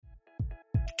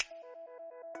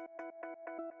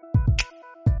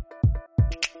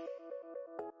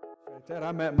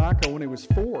I met Michael when he was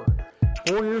 4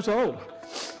 years old.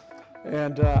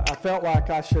 And I felt like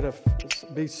I should have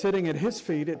be sitting at his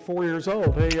feet at 4 years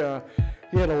old. He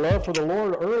had a love for the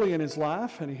Lord early in his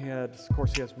life, and he has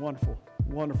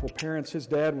wonderful parents. His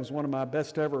dad was one of my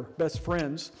best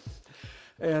friends.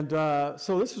 And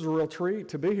so this is a real treat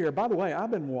to be here. By the way,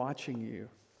 I've been watching you.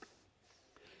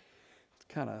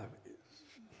 Kind of,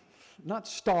 not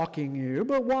stalking you,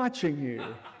 but watching you.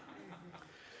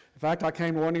 In fact, I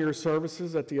came to one of your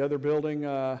services at the other building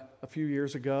a few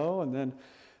years ago, and then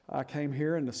I came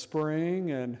here in the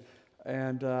spring, and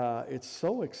it's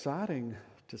so exciting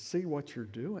to see what you're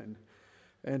doing,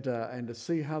 and to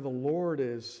see how the Lord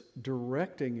is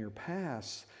directing your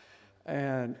paths,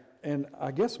 and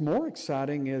I guess more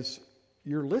exciting is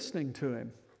you're listening to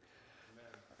Him.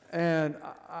 And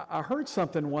I heard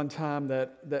something one time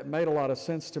that made a lot of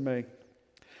sense to me.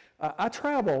 I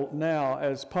travel now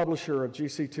as publisher of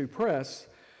GC2 Press,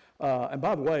 and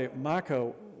by the way,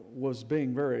 Micah was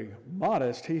being very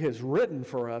modest. He has written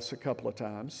for us a couple of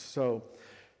times, so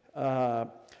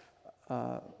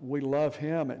we love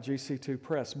him at GC2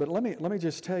 Press. But let me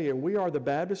just tell you, we are the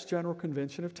Baptist General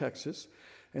Convention of Texas,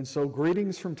 and so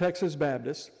greetings from Texas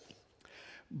Baptists.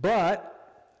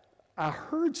 But I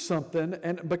heard something,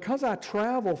 and because I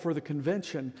travel for the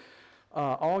convention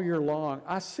all year long,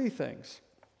 I see things.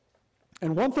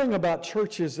 And one thing about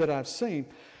churches that I've seen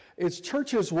is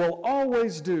churches will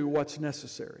always do what's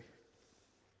necessary.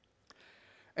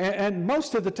 And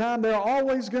most of the time, they're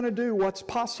always going to do what's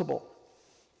possible.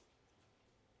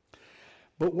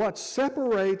 But what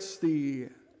separates the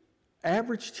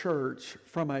average church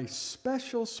from a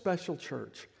special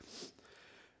church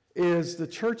is the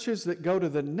churches that go to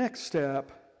the next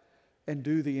step and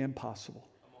do the impossible.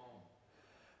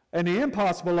 And the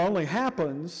impossible only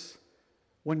happens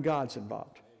when God's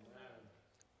involved.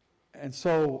 And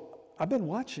so I've been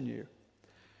watching you,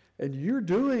 and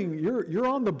you're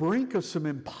on the brink of some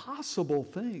impossible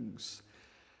things.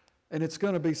 And it's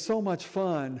going to be so much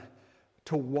fun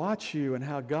to watch you and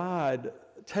how God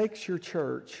takes your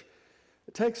church,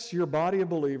 takes your body of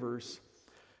believers,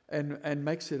 and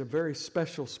makes it a very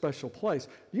special place.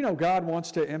 You know, God wants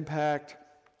to impact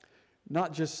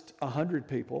not just 100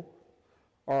 people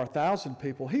or 1,000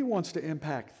 people. He wants to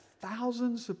impact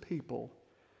thousands of people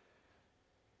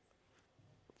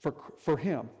for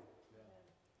Him.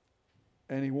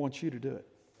 And He wants you to do it.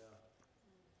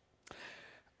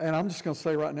 And I'm just going to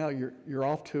say right now, you're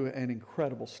off to an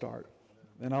incredible start.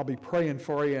 And I'll be praying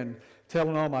for you and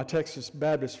telling all my Texas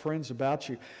Baptist friends about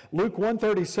you. Luke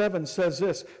 1:37 says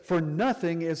this, "For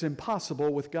nothing is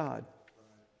impossible with God."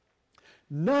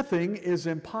 Nothing is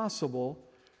impossible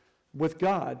with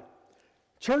God.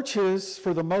 Churches,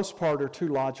 for the most part, are too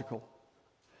logical.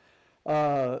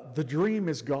 The dream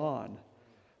is gone.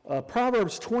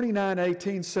 Proverbs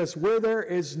 29:18 says, "Where there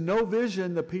is no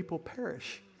vision, the people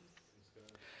perish."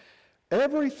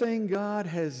 Everything God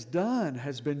has done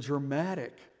has been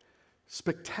dramatic,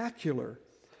 spectacular.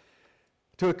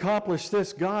 To accomplish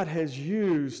this, God has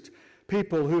used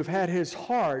people who've had His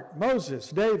heart: Moses,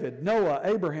 David, Noah,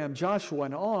 Abraham, Joshua,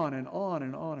 and on and on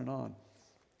and on and on.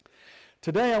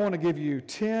 Today I want to give you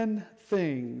 10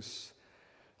 things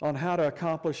on how to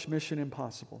accomplish Mission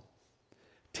Impossible.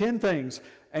 10 things.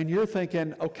 And you're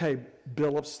thinking, okay,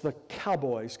 Billups, the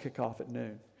Cowboys kick off at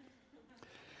noon.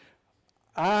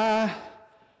 I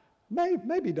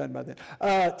may be done by then.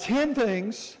 10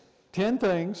 things.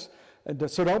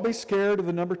 And so don't be scared of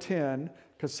the number 10,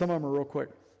 because some of them are real quick.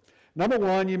 Number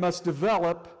 1, you must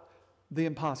develop the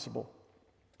impossible.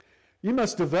 You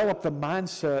must develop the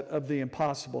mindset of the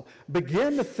impossible.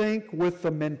 Begin to think with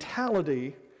the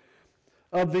mentality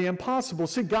of the impossible.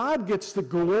 See, God gets the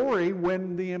glory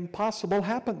when the impossible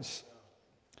happens.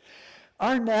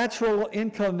 Our natural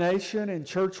inclination in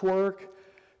church work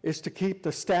is to keep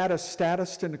the status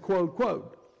and the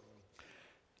quote.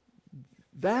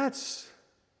 That's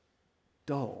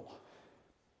dull.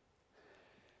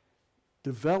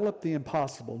 Develop the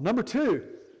impossible. Number 2,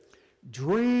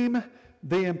 dream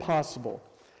the impossible.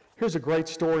 Here's a great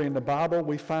story in the Bible.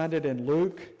 We find it in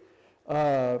Luke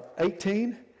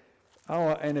 18.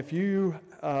 And if you,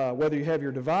 whether you have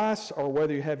your device or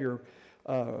whether you have your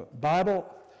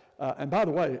Bible, and by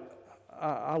the way,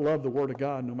 I love the Word of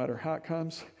God no matter how it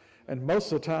comes. And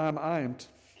most of the time I am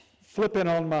flipping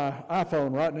on my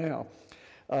iPhone right now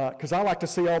because I like to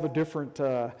see all the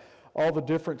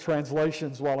different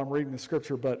translations while I'm reading the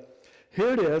Scripture. But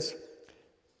here it is,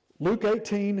 Luke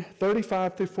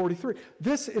 18:35 through 43.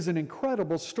 This is an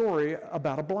incredible story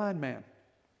about a blind man.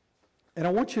 And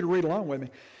I want you to read along with me.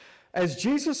 As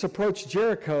Jesus approached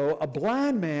Jericho, a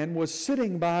blind man was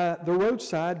sitting by the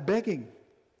roadside begging.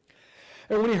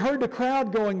 And when he heard the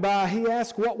crowd going by, he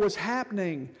asked what was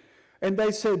happening. And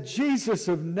they said, Jesus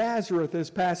of Nazareth is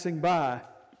passing by.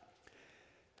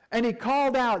 And he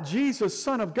called out, Jesus,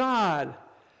 Son of God,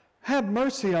 have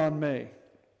mercy on me.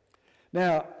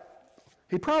 Now,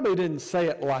 he probably didn't say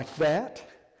it like that.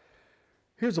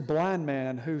 Here's a blind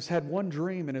man who's had one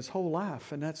dream in his whole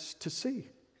life, and that's to see.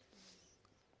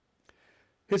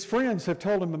 His friends have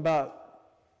told him about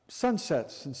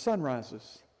sunsets and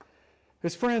sunrises.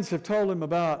 His friends have told him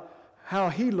about how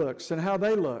he looks and how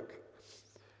they look.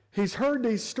 He's heard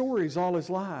these stories all his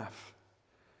life.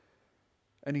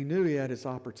 And he knew he had his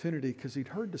opportunity because he'd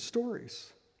heard the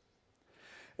stories.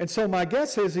 And so my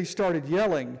guess is he started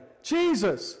yelling,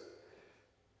 Jesus,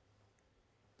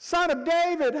 Son of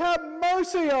David, have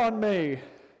mercy on me,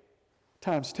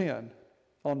 times 10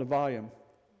 on the volume.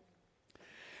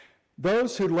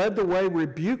 Those who led the way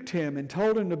rebuked him and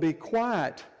told him to be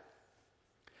quiet.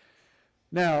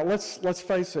 Now, let's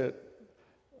face it.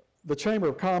 The Chamber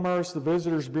of Commerce, the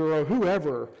Visitors Bureau,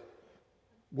 whoever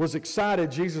was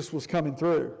excited Jesus was coming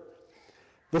through.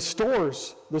 The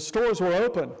stores were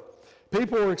open.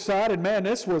 People were excited. Man,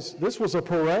 this was a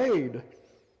parade.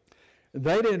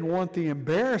 They didn't want the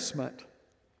embarrassment.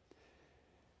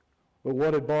 But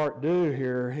what did Bart do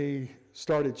here? He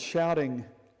started shouting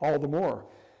all the more,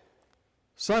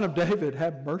 Son of David,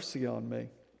 have mercy on me.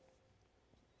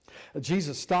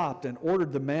 Jesus stopped and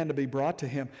ordered the man to be brought to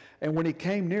him. And when he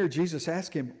came near, Jesus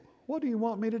asked him, what do you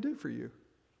want me to do for you?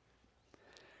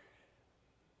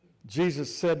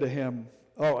 Jesus said to him,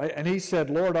 and he said,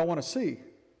 Lord, I want to see.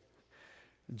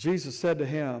 Jesus said to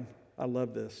him, I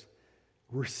love this,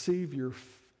 receive your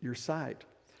sight.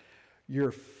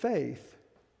 Your faith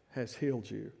has healed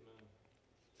you.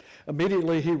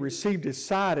 Immediately he received his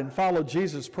sight and followed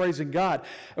Jesus, praising God.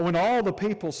 And when all the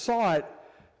people saw it,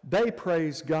 they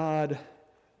praised God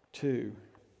too.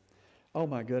 Oh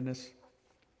my goodness.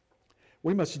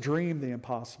 We must dream the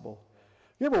impossible.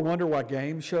 You ever wonder why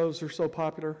game shows are so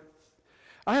popular?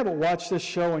 I haven't watched this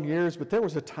show in years, but there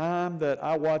was a time that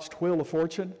I watched Wheel of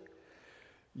Fortune.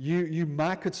 You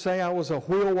might could say I was a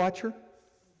wheel watcher.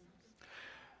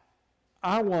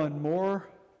 I won more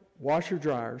washer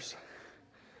dryers,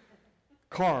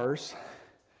 cars,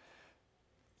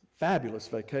 fabulous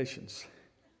vacations,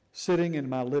 sitting in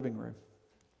my living room.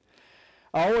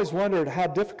 I always wondered how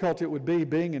difficult it would be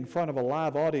being in front of a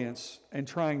live audience and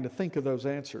trying to think of those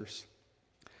answers.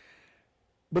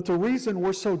 But the reason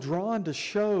we're so drawn to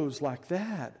shows like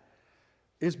that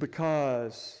is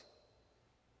because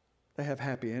they have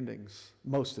happy endings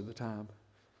most of the time.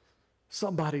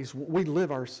 We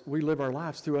live our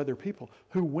lives through other people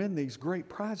who win these great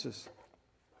prizes.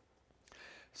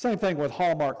 Same thing with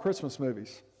Hallmark Christmas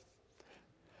movies.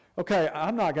 Okay,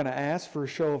 I'm not going to ask for a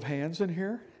show of hands in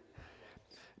here,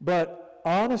 but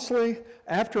honestly,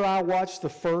 after I watched the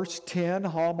first 10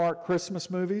 Hallmark Christmas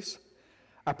movies,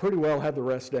 I pretty well have the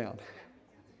rest down.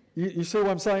 You see what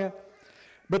I'm saying?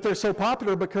 But they're so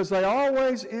popular because they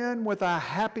always end with a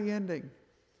happy ending.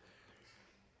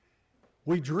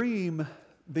 We dream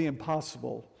the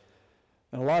impossible,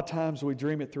 and a lot of times we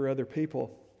dream it through other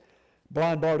people.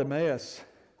 Blind Bartimaeus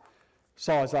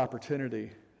saw his opportunity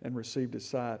and received his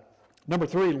sight. Number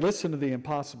 3, listen to the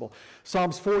impossible.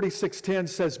 Psalms 46:10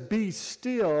 says, be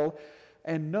still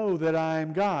and know that I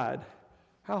am God.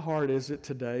 How hard is it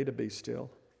today to be still?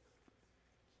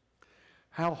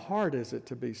 How hard is it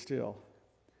to be still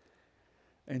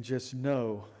and just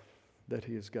know that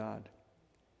He is God?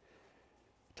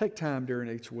 Take time during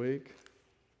each week,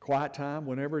 quiet time,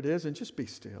 whenever it is, and just be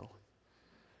still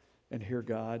and hear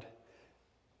God.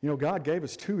 You know, God gave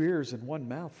us 2 ears and 1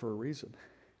 mouth for a reason.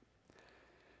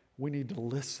 We need to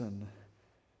listen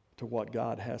to what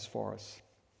God has for us.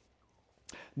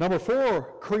 Number 4,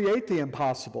 create the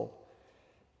impossible.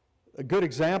 A good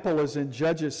example is in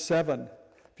Judges 7.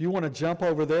 If you want to jump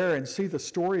over there and see the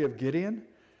story of Gideon,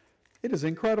 it is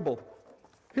incredible.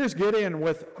 Here's Gideon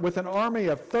with an army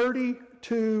of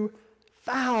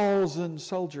 32,000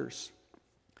 soldiers.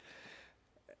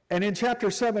 And in chapter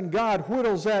 7, God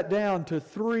whittles that down to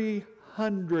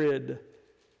 300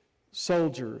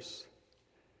 soldiers.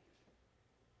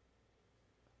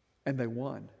 And they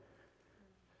won.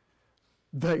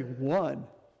 They won.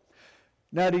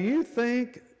 Now, do you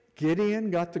think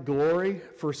Gideon got the glory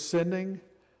for sending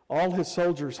all his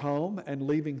soldiers home and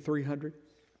leaving 300?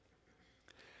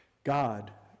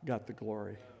 God got the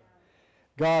glory.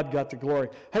 God got the glory.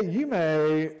 Hey, you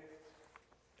may,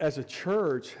 as a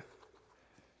church,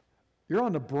 you're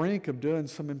on the brink of doing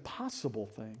some impossible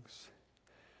things.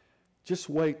 Just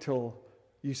wait till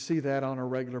you see that on a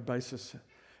regular basis,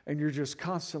 and you're just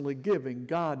constantly giving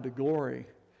God the glory.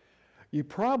 They're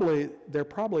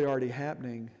probably already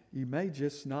happening. You may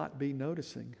just not be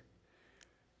noticing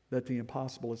that the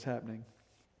impossible is happening.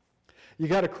 You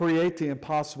got to create the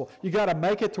impossible. You got to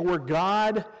make it to where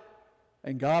God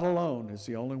and God alone is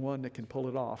the only one that can pull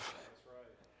it off. That's right.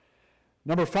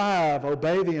 Number 5,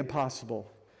 obey the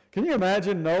impossible. Can you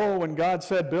imagine Noah when God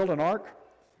said, build an ark?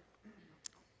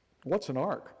 What's an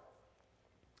ark?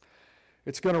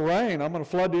 It's going to rain. I'm going to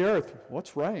flood the earth.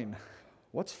 What's rain?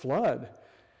 What's flood?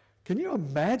 Can you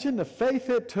imagine the faith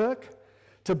it took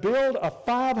to build a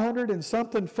 500 and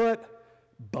something foot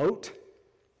boat?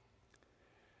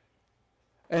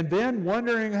 And then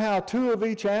wondering how 2 of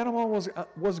each animal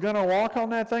was going to walk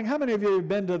on that thing. How many of you have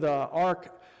been to the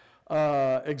Ark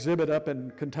exhibit up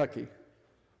in Kentucky?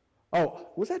 Oh,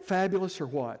 was that fabulous or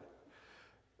what?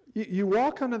 You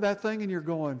walk onto that thing and you're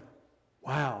going,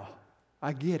 wow,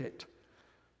 I get it.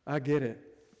 I get it.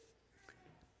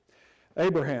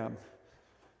 Abraham,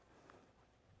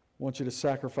 I want you to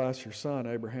sacrifice your son,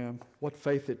 Abraham. What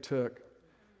faith it took.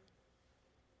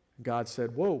 God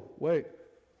said, whoa, wait.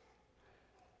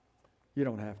 You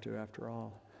don't have to after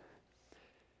all.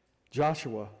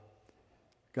 Joshua,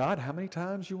 God, how many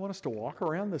times you want us to walk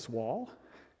around this wall?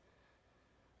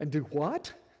 And do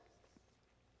what?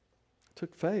 It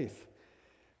took faith.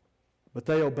 But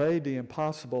they obeyed the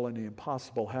impossible, and the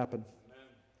impossible happened.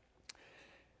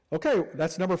 Okay,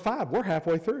 that's number 5. We're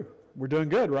halfway through. We're doing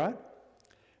good, right?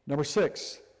 Number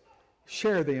 6,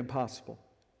 share the impossible.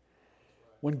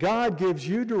 When God gives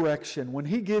you direction, when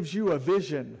He gives you a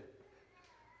vision,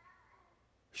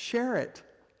 share it.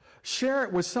 Share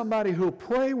it with somebody who will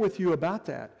pray with you about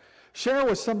that. Share it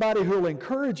with somebody who will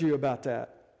encourage you about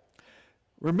that.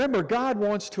 Remember, God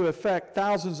wants to affect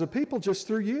thousands of people just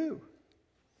through you.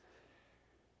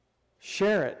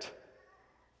 Share it.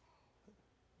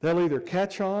 They'll either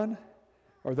catch on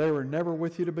or they were never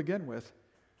with you to begin with.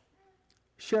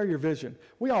 Share your vision.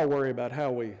 We all worry about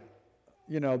how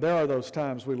there are those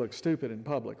times we look stupid in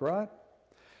public, right?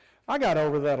 I got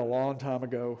over that a long time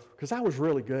ago because I was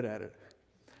really good at it.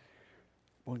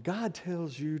 When God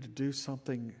tells you to do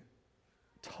something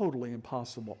totally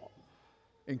impossible,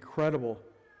 incredible,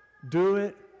 do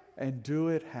it and do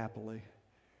it happily.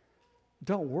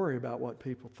 Don't worry about what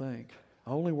people think.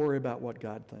 Only worry about what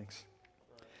God thinks.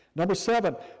 Number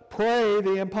 7, pray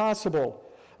the impossible.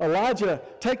 Elijah,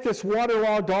 take this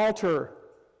waterlogged altar.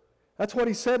 That's what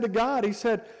he said to God. He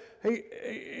said,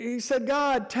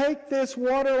 God, take this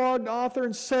waterlogged altar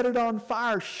and set it on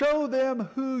fire. Show them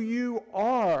who you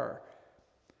are.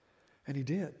 And he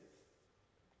did.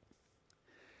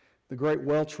 The Great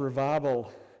Welsh Revival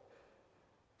was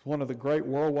one of the great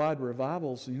worldwide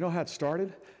revivals. You know how it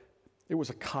started? It was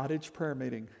a cottage prayer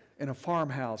meeting in a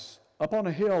farmhouse up on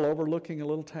a hill overlooking a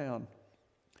little town.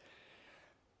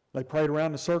 They prayed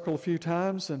around in a circle a few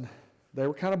times and they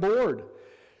were kind of bored.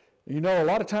 You know, a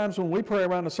lot of times when we pray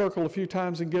around a circle a few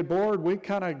times and get bored, we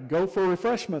kind of go for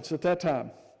refreshments at that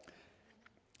time.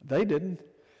 They didn't.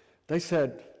 They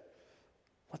said,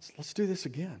 let's do this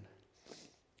again.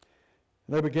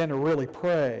 And they began to really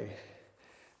pray.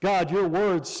 God, your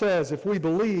word says if we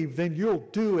believe, then you'll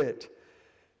do it.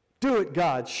 Do it,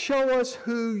 God. Show us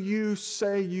who you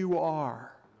say you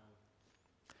are.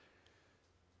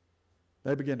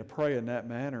 They began to pray in that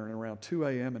manner, and around 2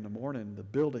 a.m. in the morning, the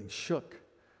building shook.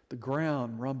 The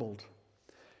ground rumbled,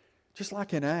 just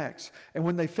like in Acts. And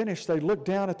when they finished, they looked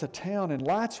down at the town, and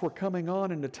lights were coming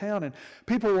on in the town, and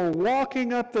people were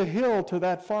walking up the hill to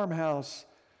that farmhouse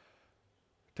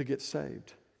to get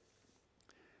saved.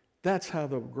 That's how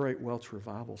the Great Welsh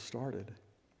Revival started.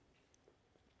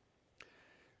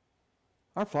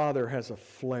 Our Father has a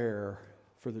flair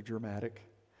for the dramatic.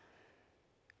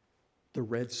 The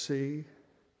Red Sea,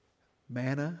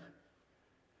 manna.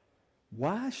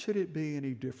 Why should it be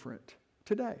any different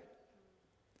today?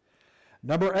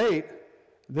 Number 8,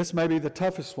 this may be the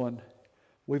toughest one.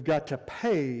 We've got to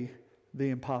pay the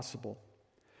impossible.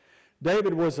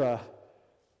 David was a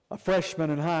freshman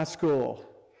in high school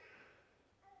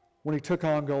when he took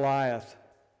on Goliath.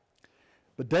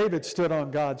 But David stood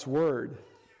on God's word.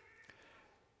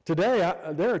 Today,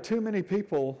 there are too many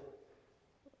people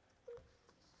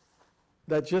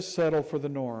that just settle for the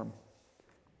norm.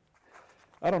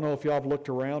 I don't know if y'all have looked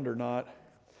around or not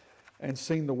and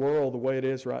seen the world the way it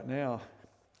is right now,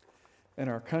 and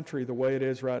our country the way it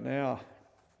is right now.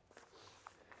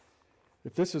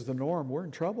 If this is the norm, we're in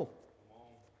trouble.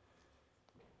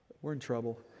 We're in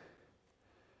trouble.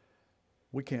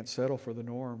 We can't settle for the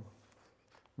norm.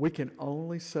 We can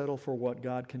only settle for what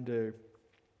God can do.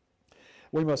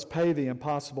 We must pay the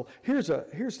impossible. Here's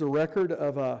the record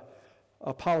of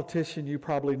a politician you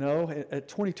probably know. At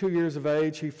 22 years of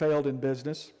age, he failed in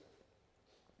business.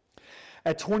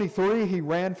 At 23, he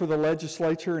ran for the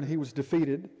legislature and he was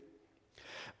defeated.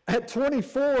 At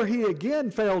 24, he again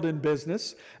failed in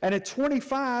business. And at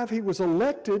 25, he was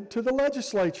elected to the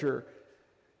legislature.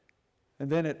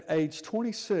 And then at age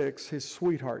 26, his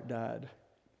sweetheart died.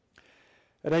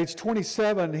 At age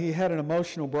 27, he had an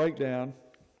emotional breakdown.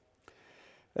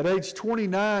 At age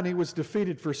 29, he was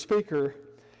defeated for speaker.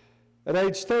 At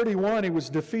age 31, he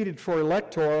was defeated for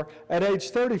elector. At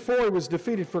age 34, he was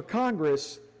defeated for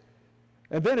Congress.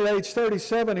 And then at age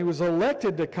 37, he was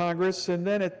elected to Congress. And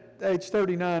then at age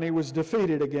 39, he was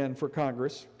defeated again for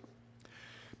Congress.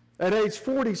 At age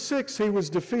 46, he was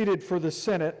defeated for the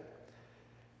Senate.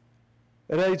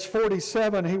 At age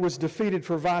 47, he was defeated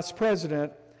for vice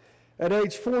president. At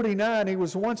age 49, he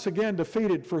was once again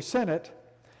defeated for Senate.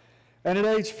 And at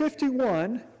age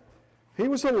 51, he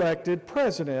was elected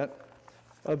president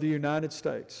of the United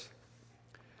States.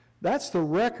 That's the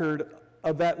record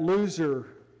of that loser,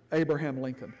 Abraham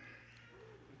Lincoln.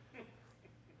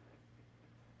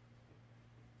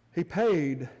 He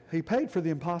paid for the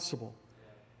impossible.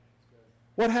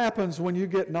 What happens when you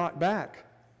get knocked back?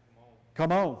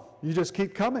 Come on, you just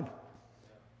keep coming.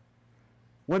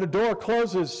 When a door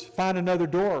closes, find another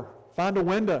door, find a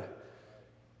window.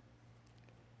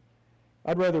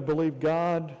 I'd rather believe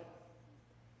God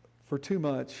for too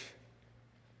much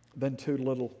than too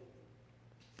little.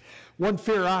 One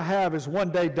fear I have is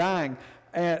one day dying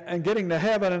and getting to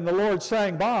heaven and the Lord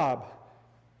saying, Bob,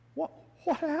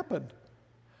 what happened?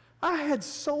 I had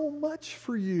so much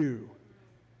for you.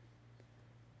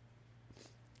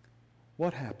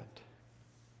 What happened?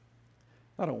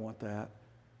 I don't want that.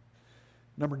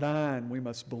 Number 9, we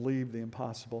must believe the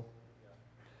impossible.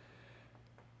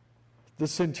 The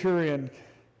centurion,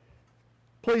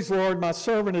 please, Lord, my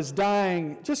servant is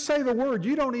dying. Just say the word.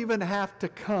 You don't even have to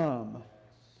come.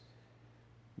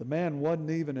 The man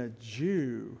wasn't even a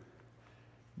Jew,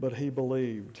 but he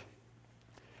believed.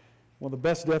 One of the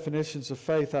best definitions of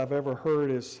faith I've ever heard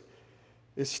is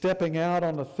stepping out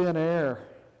on the thin air,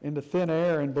 into thin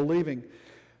air, and believing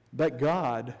that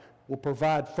God will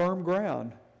provide firm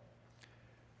ground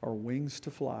or wings to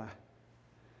fly.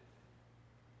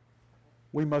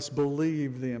 We must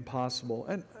believe the impossible.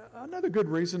 And another good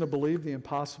reason to believe the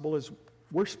impossible is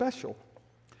we're special.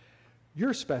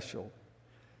 You're special.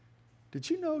 Did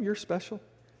you know you're special?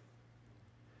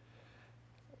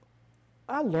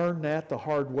 I learned that the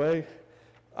hard way.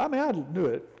 I mean, I knew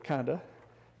it, kind of.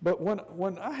 But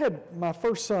when I had my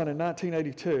first son in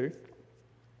 1982,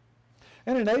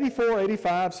 and in 84,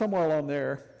 85, somewhere along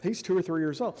there, he's 2 or 3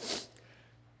 years old,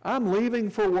 I'm leaving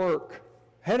for work,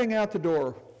 heading out the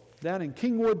door, down in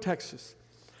Kingwood, Texas.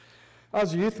 I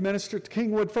was a youth minister at the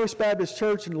Kingwood First Baptist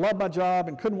Church and loved my job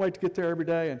and couldn't wait to get there every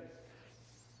day. And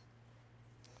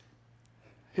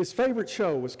his favorite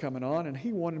show was coming on, and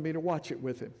he wanted me to watch it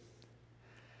with him.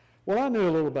 Well, I knew a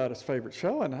little about his favorite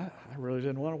show, and I really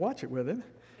didn't want to watch it with him.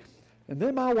 And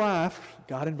then my wife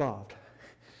got involved.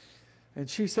 And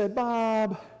she said,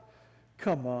 Bob,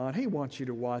 come on, he wants you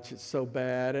to watch it so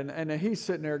bad. And he's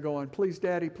sitting there going, please,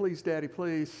 Daddy, please, Daddy,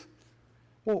 please.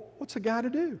 Well, what's a guy to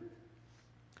do?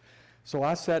 So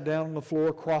I sat down on the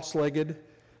floor cross-legged.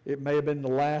 It may have been the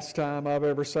last time I've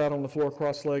ever sat on the floor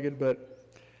cross-legged,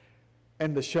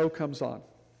 and the show comes on.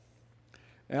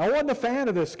 And I wasn't a fan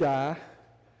of this guy.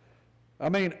 I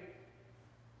mean,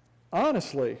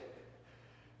 honestly,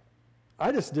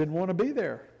 I just didn't want to be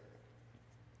there.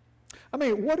 I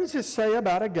mean, what does it say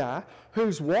about a guy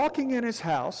who's walking in his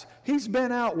house? He's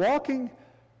been out walking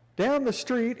down the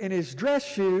street in his dress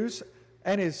shoes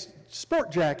and his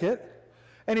sport jacket,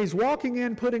 and he's walking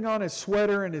in putting on his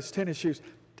sweater and his tennis shoes.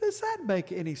 Does that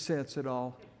make any sense at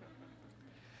all?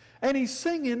 And he's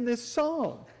singing this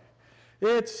song.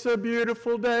 It's a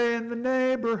beautiful day in the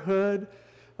neighborhood,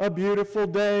 a beautiful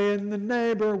day in the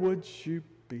neighbor. Would you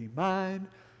be mine?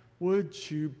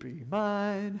 Would you be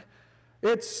mine?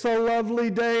 It's a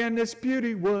lovely day in this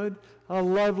beauty wood, a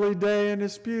lovely day in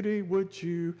this beauty. Would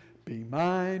you be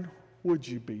mine? Would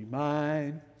you be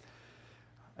mine?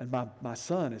 And my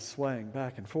son is swaying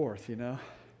back and forth, you know.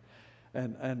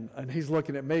 And he's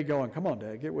looking at me going, come on,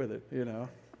 Dad, get with it, you know.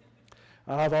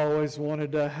 I've always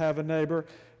wanted to have a neighbor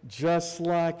just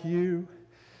like you.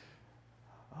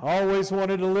 Always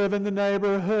wanted to live in the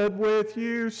neighborhood with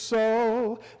you.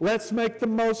 So let's make the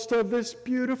most of this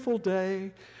beautiful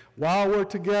day. While we're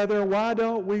together, why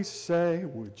don't we say,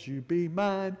 would you be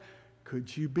mine?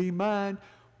 Could you be mine?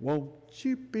 Won't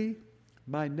you be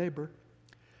my neighbor?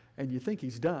 And you think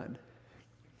he's done.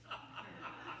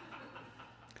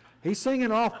 He's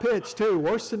singing off pitch too,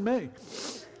 worse than me.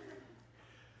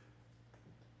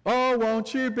 Oh,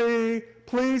 won't you be,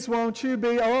 please won't you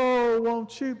be, oh,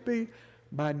 won't you be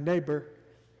my neighbor?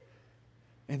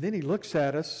 And then he looks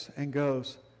at us and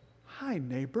goes, hi,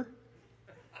 neighbor.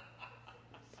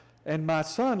 And my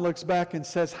son looks back and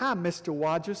says, hi, Mr.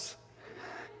 Rogers.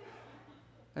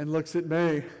 And looks at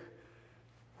me.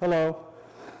 Hello.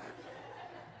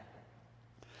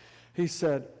 He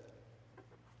said,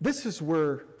 this is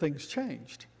where things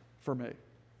changed for me.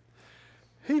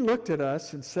 He looked at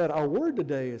us and said, our word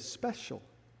today is special.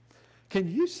 Can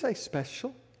you say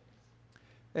special?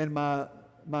 And my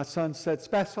son said,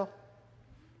 special.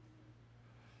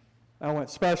 I went,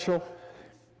 special.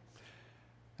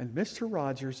 And Mr.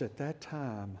 Rogers at that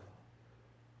time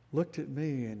looked at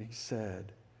me and he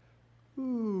said,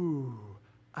 ooh,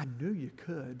 I knew you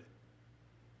could.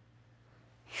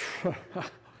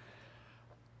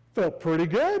 Felt pretty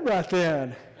good right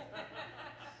then.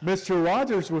 Mr.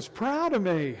 Rogers was proud of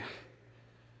me.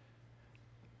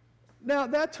 Now,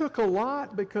 that took a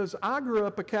lot because I grew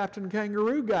up a Captain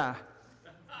Kangaroo guy.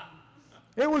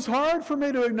 It was hard for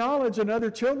me to acknowledge another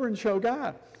children's show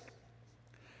guy.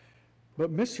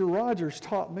 But Mr. Rogers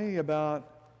taught me about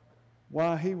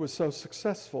why he was so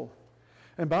successful.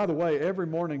 And by the way, every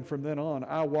morning from then on,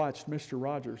 I watched Mr.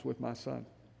 Rogers with my son.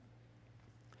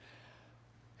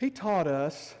 He taught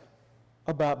us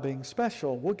about being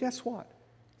special. Well, guess what?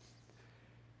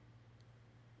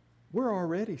 We're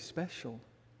already special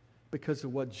because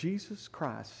of what Jesus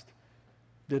Christ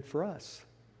did for us.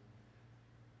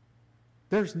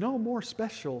 There's no more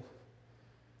special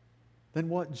than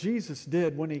what Jesus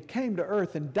did when he came to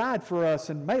earth and died for us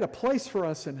and made a place for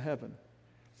us in heaven.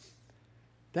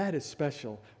 That is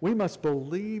special. We must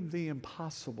believe the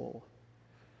impossible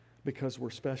because we're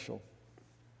special.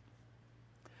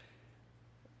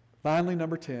 Finally,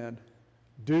 number 10,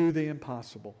 do the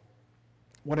impossible.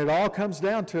 When it all comes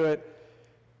down to it,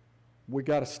 we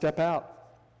got to step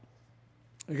out.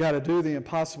 We got to do the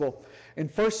impossible. In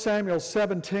 1 Samuel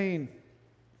 17,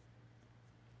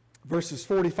 verses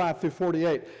 45 through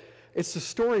 48, it's the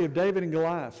story of David and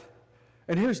Goliath.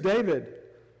 And here's David,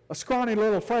 a scrawny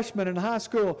little freshman in high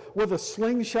school with a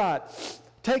slingshot,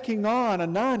 taking on a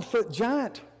 9-foot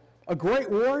giant, a great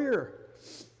warrior.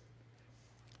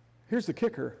 Here's the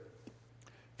kicker.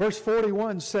 Verse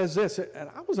 41 says this, and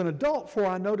I was an adult before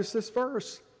I noticed this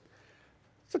verse.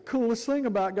 It's the coolest thing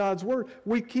about God's Word.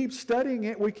 We keep studying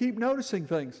it, we keep noticing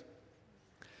things.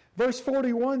 Verse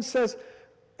 41 says,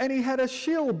 and he had a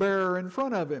shield bearer in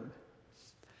front of him.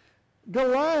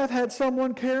 Goliath had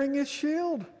someone carrying his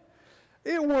shield.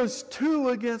 It was 2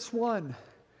 against 1.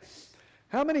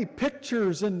 How many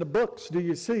pictures in the books do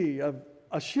you see of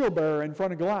a shield bearer in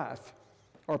front of Goliath?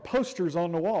 Or posters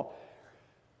on the wall?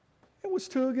 It was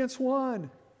 2 against 1.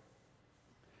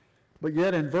 But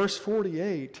yet in verse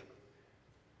 48,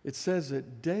 it says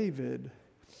that David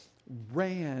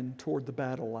ran toward the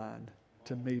battle line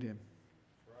to meet him.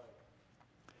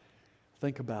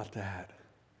 Think about that.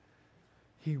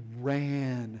 He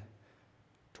ran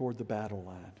toward the battle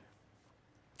line.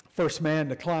 First man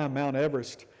to climb Mount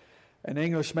Everest, an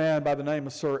Englishman by the name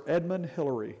of Sir Edmund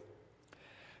Hillary.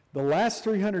 The last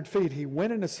 300 feet, he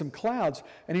went into some clouds,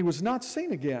 and he was not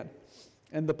seen again.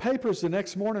 And the papers the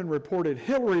next morning reported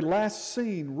Hillary last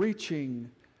seen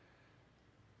reaching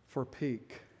for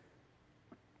peak.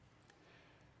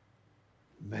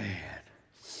 Man,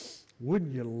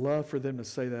 wouldn't you love for them to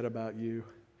say that about you?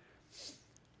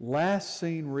 Last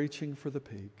seen reaching for the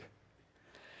peak.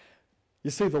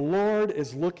 You see, the Lord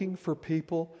is looking for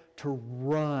people to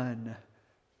run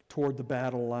toward the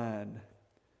battle line,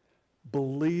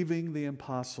 believing the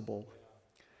impossible.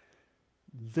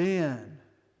 Then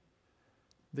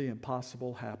the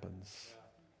impossible happens.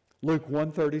 Luke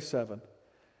 1:37.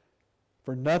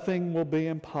 For nothing will be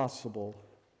impossible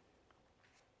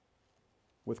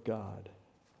with God.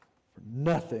 For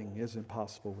nothing is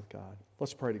impossible with God.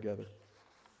 Let's pray together.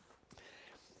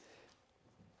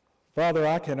 Father,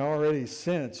 I can already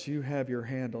sense you have your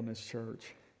hand on this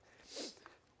church,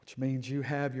 which means you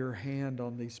have your hand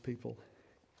on these people.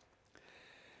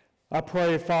 I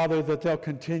pray, Father, that they'll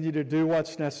continue to do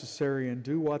what's necessary and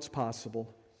do what's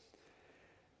possible.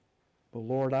 But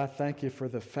Lord, I thank you for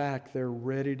the fact they're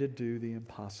ready to do the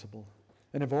impossible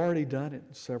and have already done it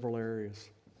in several areas.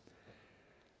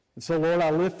 And so, Lord, I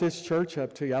lift this church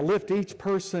up to you. I lift each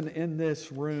person in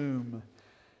this room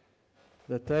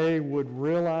that they would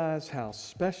realize how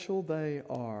special they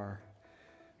are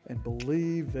and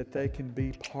believe that they can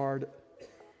be part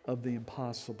of the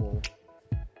impossible.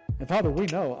 And Father, we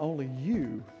know only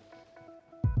you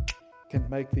can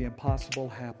make the impossible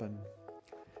happen.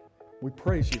 We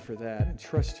praise you for that and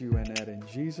trust you in that. In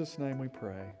Jesus' name we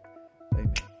pray.